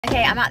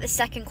Okay, I'm at the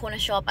second corner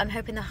shop. I'm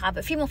hoping they'll have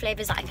a few more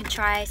flavours that I can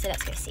try, so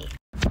let's go see.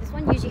 This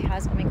one usually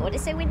has, oh my god,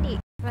 it's so windy.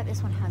 I feel like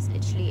this one has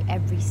literally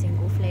every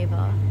single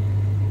flavour.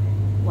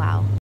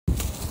 Wow.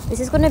 This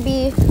is going to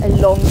be a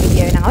long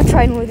video now,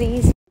 trying all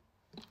these.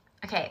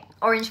 Okay,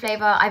 orange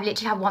flavour. I've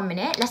literally had 1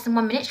 minute, less than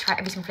 1 minute to try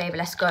every single flavour.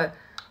 Let's go.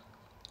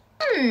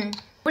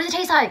 What does it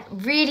taste like?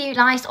 Really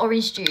nice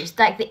orange juice,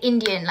 like the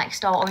Indian like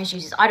style orange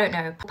juices. I don't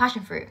know.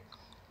 Passion fruit.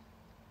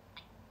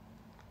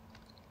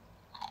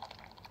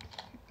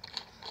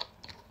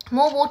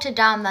 More watered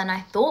down than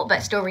I thought,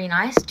 but still really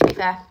nice, to be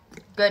fair.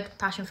 Good,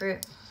 passion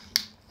fruit.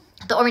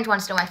 The orange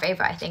one's still my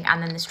favourite, I think,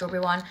 and then the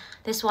strawberry one.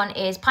 This one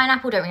is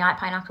pineapple. Don't really like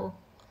pineapple.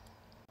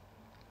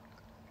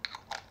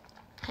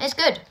 It's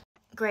good.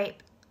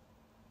 Grape.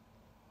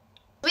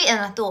 Sweeter than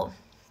I thought,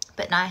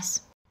 but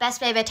nice. Best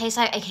flavour, tastes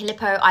like a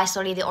Calippo Ice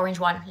Lolly, the orange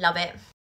one. Love it.